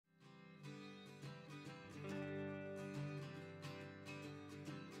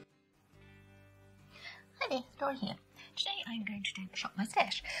there, Dora here. Today I'm going to do shop my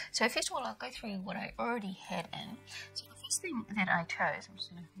stash. So first of all, I'll go through what I already had in. So the first thing that I chose, I'm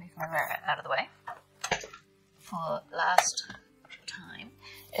just going to move my mirror out of the way, for last time,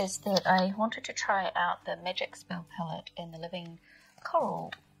 is that I wanted to try out the Magic Spell palette and the Living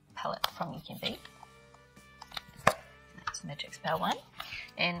Coral palette from You Can Be. That's the Magic Spell one.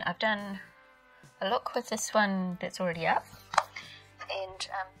 And I've done a look with this one that's already up. And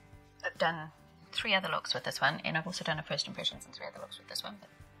I've done 3 other looks with this one, and I've also done a first impressions and 3 other looks with this one, but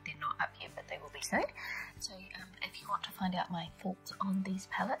they're not up yet, but they will be soon. So if you want to find out my thoughts on these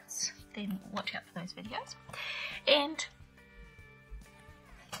palettes, then watch out for those videos. And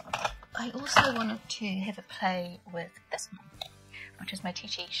I also wanted to have a play with this one, which is my Chi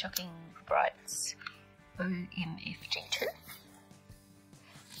Shocking Brights OMFG2.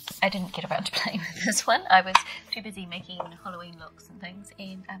 I didn't get around to playing with this one. I was too busy making Halloween looks and things,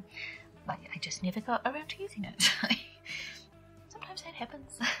 and I just never got around to using it. Sometimes that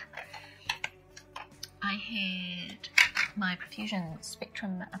happens. I had my Profusion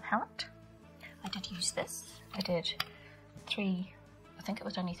Spectrum palette. I did use this. I did 3, I think it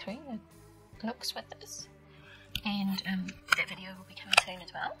was only 3 looks with this. And that video will be coming soon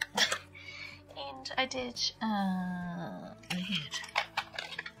as well. And I did, I had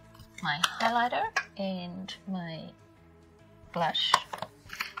my highlighter and my blush.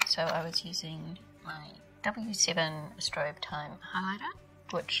 So I was using my W7 Strobe Time highlighter,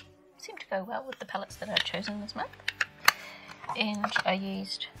 which seemed to go well with the palettes that I'd chosen this month. And I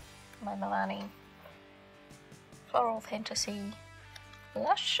used my Milani Floral Fantasy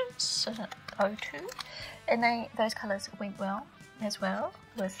blushes, 02, and those colours went well as well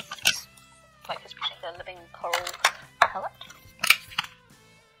with, like, especially the Living Coral palette,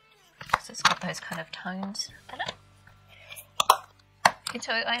 because it's got those kind of tones in it. And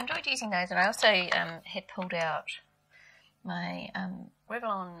so I enjoyed using those, and I also had pulled out my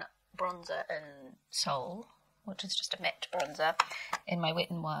Revlon bronzer in Soul, which is just a matte bronzer, and my Wet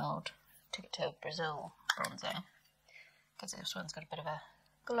n Wild Ticket to Brazil bronzer, because this one's got a bit of a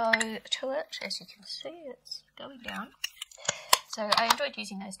glow to it. As you can see, it's going down. So I enjoyed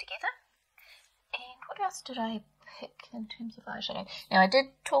using those together. And what else did I pick in terms of eyeshadow? Now, I did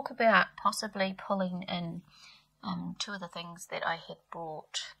talk about possibly pulling in 2 of the things that I had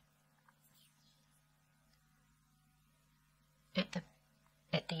brought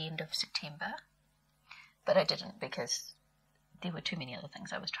at the end of September, but I didn't because there were too many other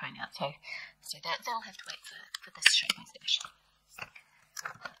things I was trying out. So they'll have to wait for this Show My Stash.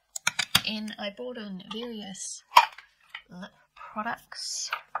 And I brought in various lip products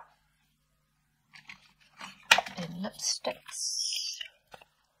and lipsticks.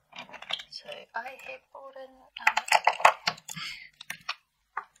 So I had brought in,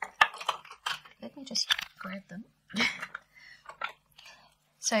 let me just grab them.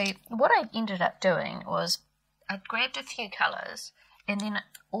 So what I ended up doing was I grabbed a few colours, and then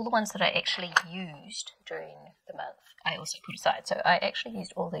all the ones that I actually used during the month I also put aside. So I actually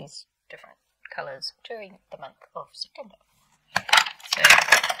used all these different colours during the month of September. So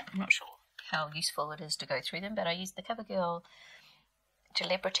I'm not sure how useful it is to go through them, but I used the Covergirl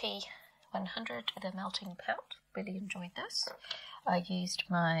Celebrity 100, the melting pout. Really enjoyed this. I used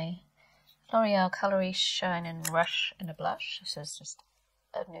my L'Oreal Colorie Shine and Rush in a blush. This is just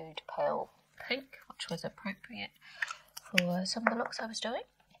a nude pale pink, which was appropriate for some of the looks I was doing.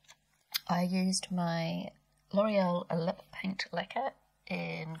 I used my L'Oreal Lip Paint Lacquer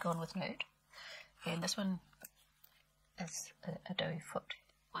in Gone with Nude, and this one is a doe foot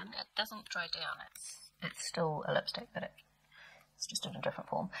one. It doesn't dry down. It's still a lipstick, but it's just in a different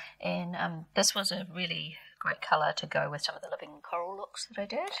form. And this was a really great colour to go with some of the Living Coral looks that I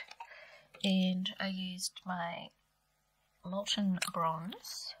did. And I used my Molten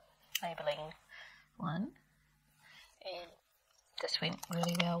Bronze Maybelline one, and this went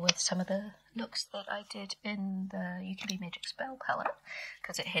really well with some of the looks that I did in the You Can Be Magic Spell palette,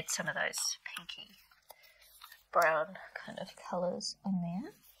 because it had some of those pinky brown kind of colours in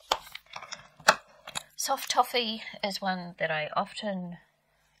there. Soft Toffee is one that I often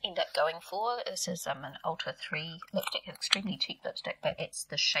end up going for. This is an Ultra 3 lipstick, an extremely cheap lipstick, but it's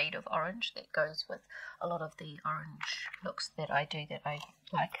the shade of orange that goes with a lot of the orange looks that I do that I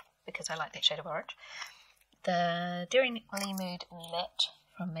like, because I like that shade of orange. The Daring Mood Matte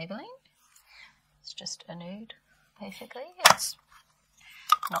from Maybelline. It's just a nude, basically. It's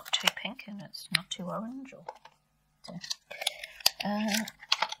not too pink and it's not too orange.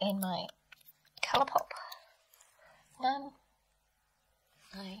 And my Colourpop one.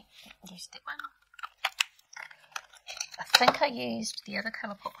 I used that one. I think I used the other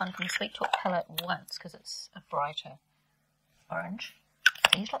Colourpop one from the Sweet Talk palette once because it's a brighter orange.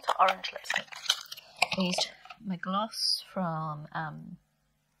 I used lots of orange lipstick. I used my gloss from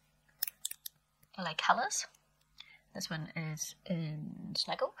LA Colours. This one is in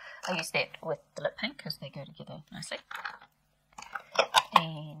Snuggle. I used that with the lip pink because they go together nicely.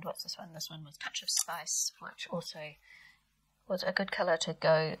 And what's this one? This one was Touch of Spice, which also was a good colour to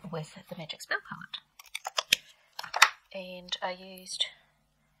go with the Magic Spell palette. And I used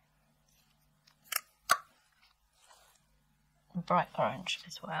bright orange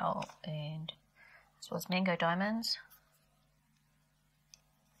as well, and this was Mango Diamonds.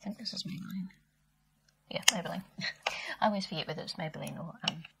 I think this is Maybelline. Yeah, Maybelline. I always forget whether it's Maybelline or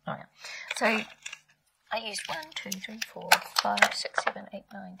oh yeah. So I used 1, 2, 3, 4, 5, 6, 7, 8,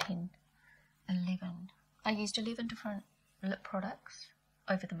 9, 10, 11. I used 11 different lip products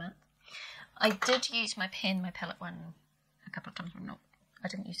over the month. I did use my pen, my palette one, a couple of times. I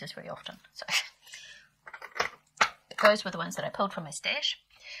didn't use this very often, so those were the ones that I pulled from my stash.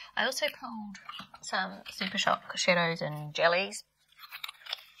 I also pulled some Super Shock shadows and jellies,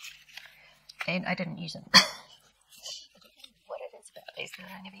 and I didn't use them. I don't know what it is about these that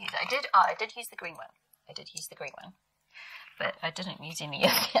I never use. I did use the green one. I did use the green one, but I didn't use any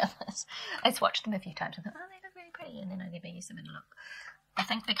of the others. I swatched them a few times and thought, oh, they look really pretty, and then I never used them in a look. I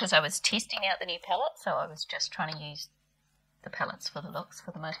think because I was testing out the new palette, so I was just trying to use the palettes for the looks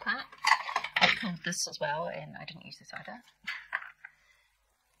for the most part. I pulled this as well, and I didn't use this either.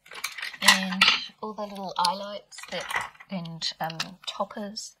 And all the little highlights and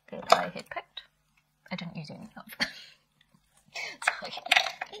toppers that I had picked, I didn't use any of. So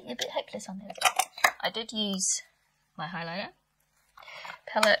a bit hopeless on that. I did use my highlighter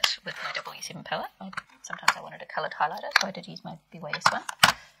palette with my W7 palette. Sometimes I wanted a coloured highlighter, so I did use my BYS one.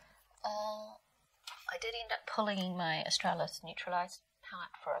 I did end up pulling my Australis Neutralised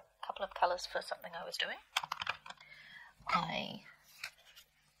palette for a couple of colours for something I was doing. I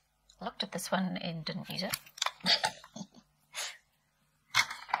looked at this one and didn't use it.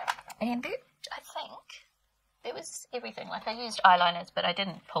 And then I think there was everything. Like I used eyeliners, but I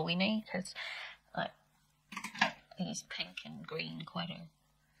didn't pull any because I used pink and green quite a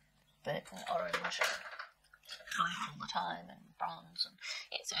bit, and orange and black all the time, and bronze, and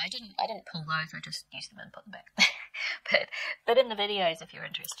yeah. So I didn't pull those. I just used them and put them back. but in the videos, if you're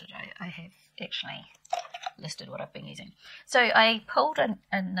interested, I have actually listed what I've been using. So I pulled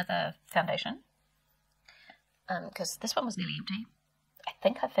another foundation because this one was nearly empty. I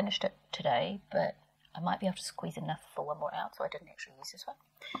think I finished it today, but I might be able to squeeze enough for one more out, so I didn't actually use this one.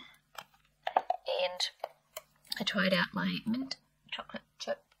 And I tried out my mint chocolate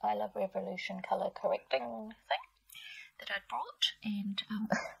chip I Love Revolution colour correcting thing that I'd brought, and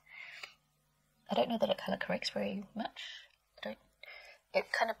I don't know that it colour corrects very much. It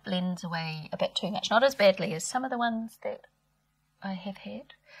kind of blends away a bit too much, not as badly as some of the ones that I have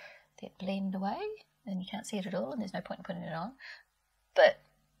had that blend away and you can't see it at all, and there's no point in putting it on, but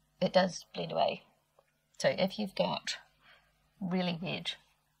it does blend away. So if you've got really red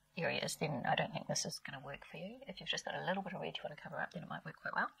areas, then I don't think this is going to work for you. If you've just got a little bit of red you want to cover up, then it might work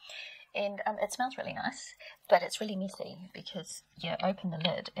quite well. And it smells really nice, but it's really messy because you open the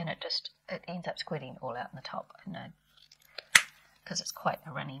lid and it ends up squirting all out in the top. And because it's quite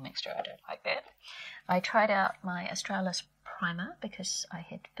a runny mixture, I don't like that. I tried out my Australis Primer because I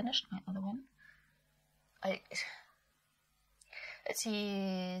had finished my other one. It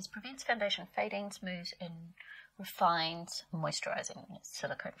says prevents foundation fading, smooths and refines, moisturising. It's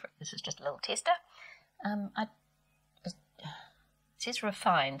silicone free. This is just a little tester. It says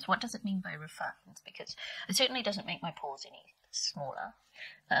refines. What does it mean by refines? Because it certainly doesn't make my pores any smaller.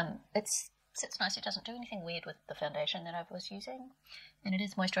 It sits nice. It doesn't do anything weird with the foundation that I was using, and it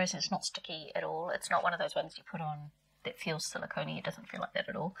is moisturising. It's not sticky at all. It's not one of those ones you put on that feels silicone-y. It doesn't feel like that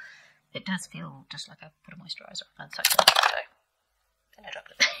at all. It does feel just like I put a moisturiser on. So then I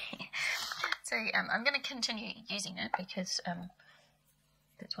dropped it. So I'm going to continue using it because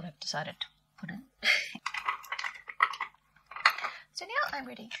that's what I've decided to put in. So now I'm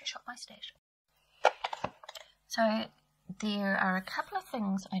ready to shop my stash. So there are a couple of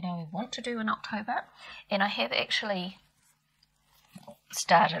things I know I want to do in October, and I have actually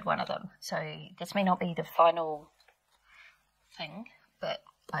started one of them. So this may not be the final thing, but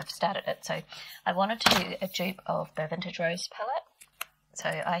I've started it. So I wanted to do a dupe of the Vintage Rose palette. So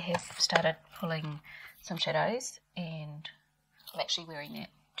I have started pulling some shadows, and I'm actually wearing that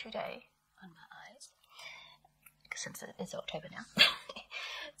today on my eyes since it is October now.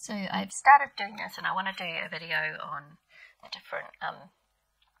 So I've started doing this, and I want to do a video on the different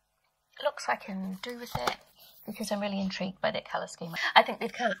looks I can do with it, because I'm really intrigued by that colour scheme. I think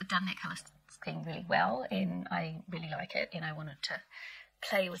they've done that colour scheme really well, and I really like it, and I wanted to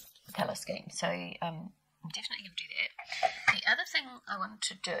play with the colour scheme, so I'm definitely going to do that. The other thing I wanted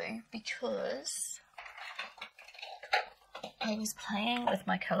to do, because I was playing with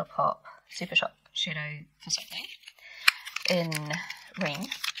my Colourpop Super Shop shadow for something in Ring,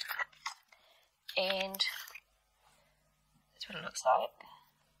 and that's what it looks like.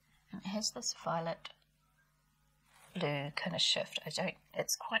 And it has this violet blue kind of shift.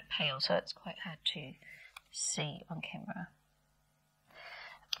 It's quite pale, so it's quite hard to see on camera.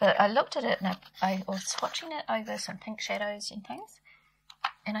 But I looked at it and I was swatching it over some pink shadows and things,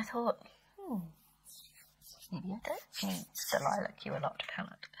 and I thought, maybe I don't need the Lilac You A Lot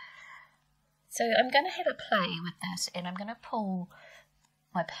palette. So I'm going to have a play with this, and I'm going to pull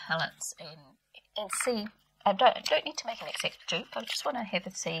my palettes and see. I don't need to make an exact dupe. I just want to have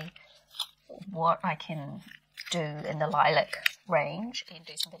a see what I can do in the lilac range and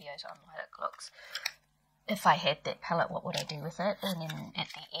do some videos on lilac looks. If I had that palette, what would I do with it? And then at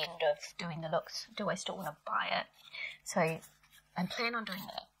the end of doing the looks, do I still want to buy it? So I'm planning on doing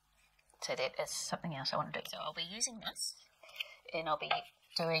that. So that is something else I want to do. So I'll be using this, and I'll be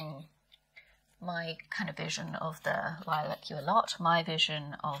doing my kind of version of the Lilac You A Lot, my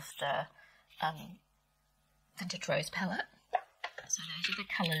version of the Vintage Rose palette. So those are the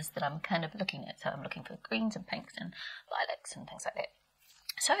colours that I'm kind of looking at. So I'm looking for greens and pinks and lilacs and things like that.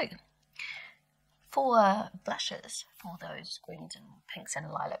 So for blushes for those greens and pinks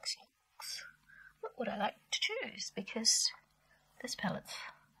and lilacs, what would I like to choose? Because this palette's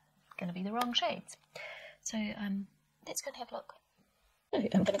going to be the wrong shades. So let's go and have a look. So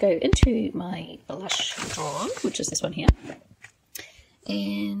I'm going to go into my blush drawer, which is this one here,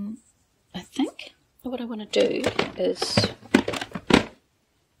 and I think what I want to do is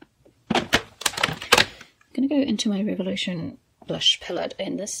I'm going to go into my Revolution blush palette,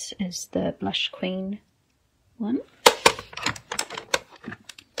 and this is the Blush Queen one.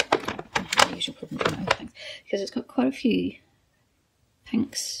 I have the usual problem with my other things because it's got quite a few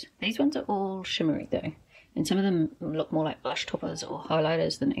pinks. These ones are all shimmery though, and some of them look more like blush toppers or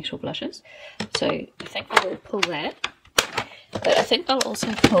highlighters than actual blushes. So I think I will pull that, but I think I'll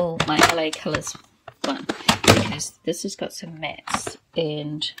also pull my LA Colours one, because this has got some mattes,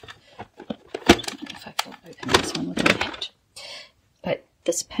 and I don't know if I can open this one with my hat, but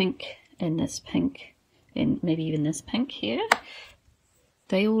this pink and this pink and maybe even this pink here,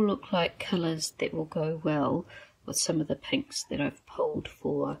 they all look like colours that will go well with some of the pinks that I've pulled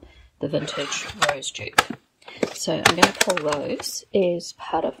for the Vintage Rose dupe. So I'm going to pull those as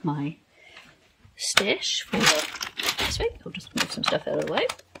part of my stash for this week. I'll just move some stuff out of the way.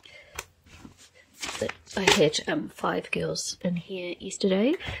 But I had 5 girls in here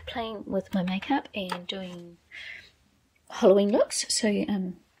yesterday playing with my makeup and doing Halloween looks, so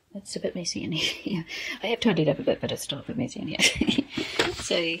it's a bit messy in here. I have tidied up a bit, but it's still a bit messy in here.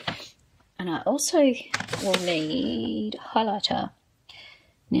 So, and I also will need highlighter.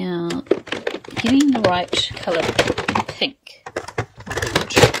 Now, getting the right colour pink will be a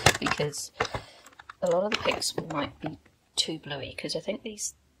trick, because a lot of the pinks might be too bluey, because I think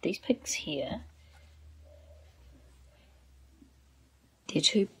these pinks here, they're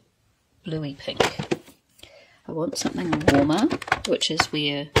too bluey pink. I want something warmer, which is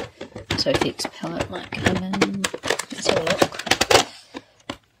where sohX palette might come in. Let's have a look.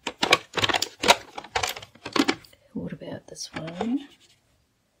 What about this one?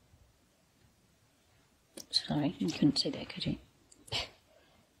 Sorry, you couldn't see that, could you?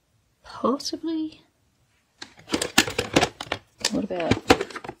 Possibly. What about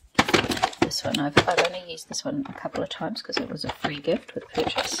this one? I've only used this one a couple of times because it was a free gift with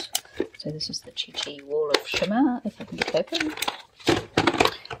purchase. So this is the Chi Wall of Shimmer, if I can get it open.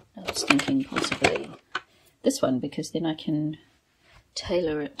 I was thinking possibly this one, because then I can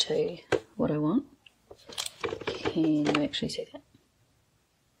tailor it to what I want. Can you actually see that?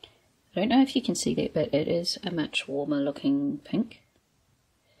 I don't know if you can see that, but it is a much warmer looking pink.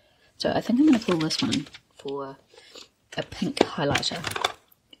 So I think I'm going to pull this one for a pink highlighter,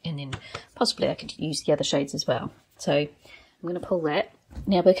 and then possibly I could use the other shades as well. So I'm going to pull that.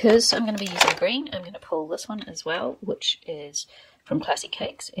 Now, because I'm going to be using green, I'm going to pull this one as well, which is from Classic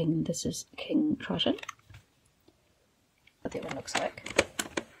Cakes, and this is King Triton. What that one looks like.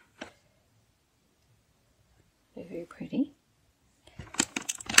 Very pretty.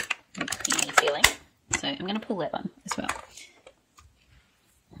 Very creamy feeling. So I'm going to pull that one as well.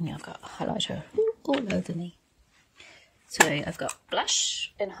 Now I've got highlighter all over me. So I've got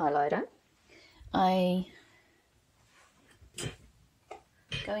blush and highlighter. I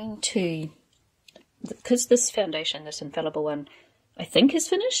going to, because this foundation, this Infallible one, I think is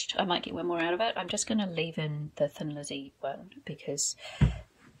finished. I might get one more out of it. I'm just going to leave in the Thin Lizzy one because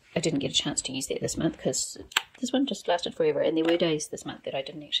I didn't get a chance to use that this month because this one just lasted forever. And there were days this month that I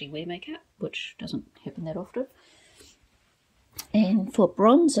didn't actually wear makeup, which doesn't happen that often. And for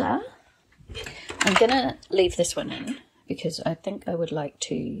bronzer, I'm going to leave this one in because I think I would like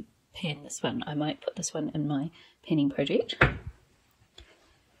to pan this one. I might put this one in my panning project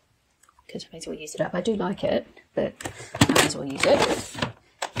because I may as well use it up. I do like it, but I may as well use it.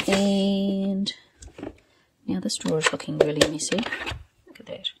 And now this drawer is looking really messy. Look at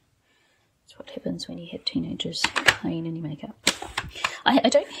that. That's what happens when you have teenagers playing in your makeup. I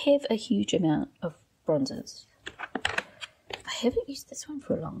don't have a huge amount of bronzers. I haven't used this one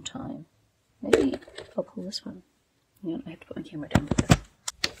for a long time. Maybe I'll pull this one. I have to put my camera down for this.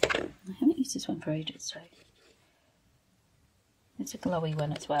 I haven't used this one for ages, so it's a glowy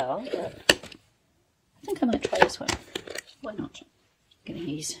one as well, but I think I might try this one. Why not? I'm going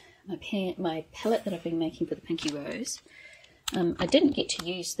to use my palette that I've been making for the Pinky Rose. I didn't get to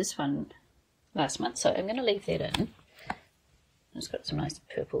use this one last month, so I'm going to leave that in. It's got some nice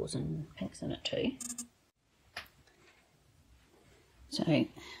purples and pinks in it too. So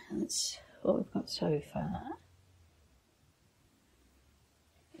that's what we've got so far.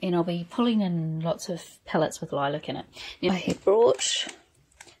 And I'll be pulling in lots of palettes with lilac in it. Now I have brought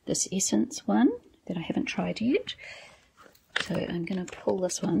this Essence one that I haven't tried yet. So I'm going to pull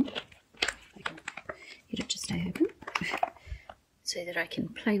this one. I can get it to stay open. So that I can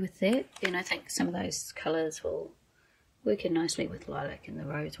play with that. And I think some of those colours will work in nicely with lilac and the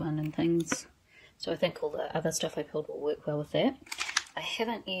rose one and things. So I think all the other stuff I pulled will work well with that. I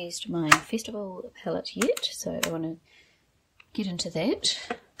haven't used my Festival palette yet, so I want to get into that.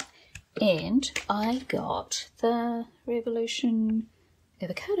 And I got the Revolution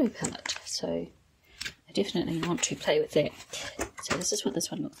Avocado palette, so I definitely want to play with that. So this is what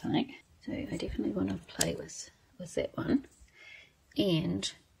this one looks like. So I definitely want to play with that one.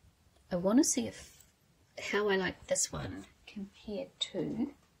 And I want to see how I like this one compared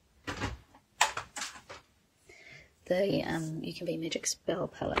to the You Can Be Magic Spell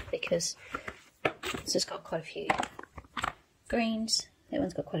palette, because this has got quite a few greens. That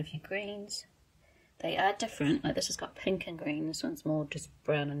one's got quite a few greens. They are different. Like this has got pink and green. This one's more just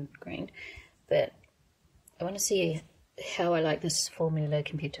brown and green. But I want to see how I like this formula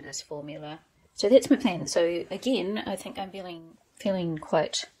compared to this formula. So that's my plan. So again, I think I'm feeling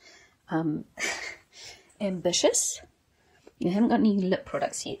quite ambitious. I haven't got any lip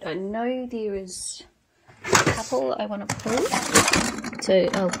products yet. I know there is a couple I want to pull. So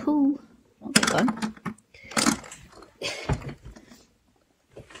I'll pull, not that one.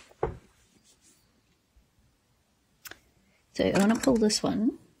 So I want to pull this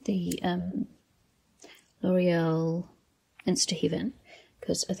one, the L'Oreal Insta Heaven,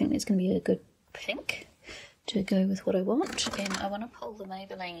 because I think that's going to be a good pink to go with what I want. And I want to pull the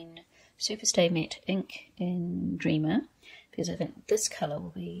Maybelline Superstay Matte Ink in Dreamer, because I think this colour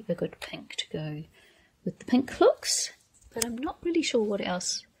will be a good pink to go with the pink looks. But I'm not really sure what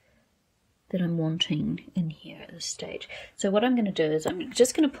else that I'm wanting in here at this stage. So what I'm going to do is I'm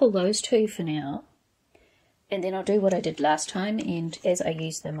just going to pull those two for now. And then I'll do what I did last time, and as I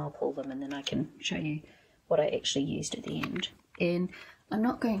use them, I'll pull them, and then I can show you what I actually used at the end. And I'm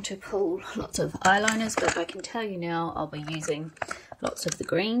not going to pull lots of eyeliners, but I can tell you now I'll be using lots of the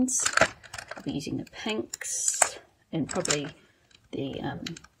greens. I'll be using the pinks, and probably the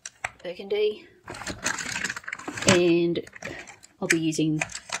burgundy. And I'll be using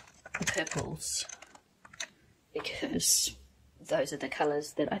the purples, because those are the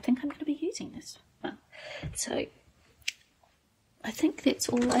colours that I think I'm going to be using this month. So I think that's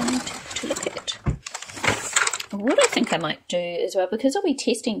all I need to look at. What I think I might do as well, because I'll be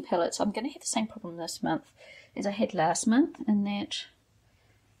testing palettes, I'm going to have the same problem this month as I had last month, in that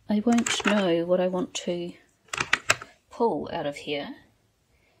I won't know what I want to pull out of here,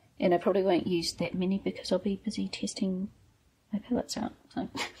 and I probably won't use that many because I'll be busy testing my palettes out. So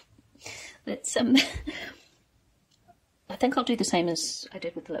that's I think I'll do the same as I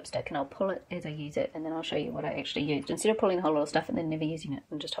did with the lipstick, and I'll pull it as I use it, and then I'll show you what I actually used, instead of pulling the whole lot of stuff and then never using it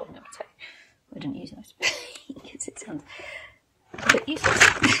and just holding it and saying, I didn't use those, because it sounds a bit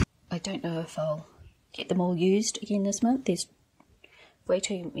useless. I don't know if I'll get them all used again this month. There's way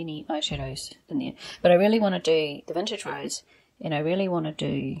too many eyeshadows in there, but I really want to do the Vintage Rose, and I really want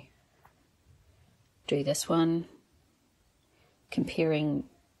to do this one, comparing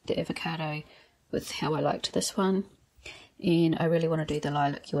the avocado with how I liked this one. And I really want to do the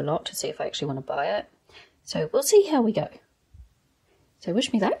Lilac You A Lot to see if I actually want to buy it. So we'll see how we go. So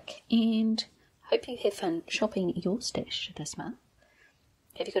wish me luck, and hope you have fun shopping your stash this month.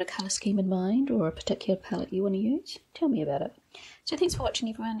 Have you got a colour scheme in mind or a particular palette you want to use? Tell me about it. So thanks for watching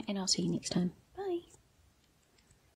everyone, and I'll see you next time.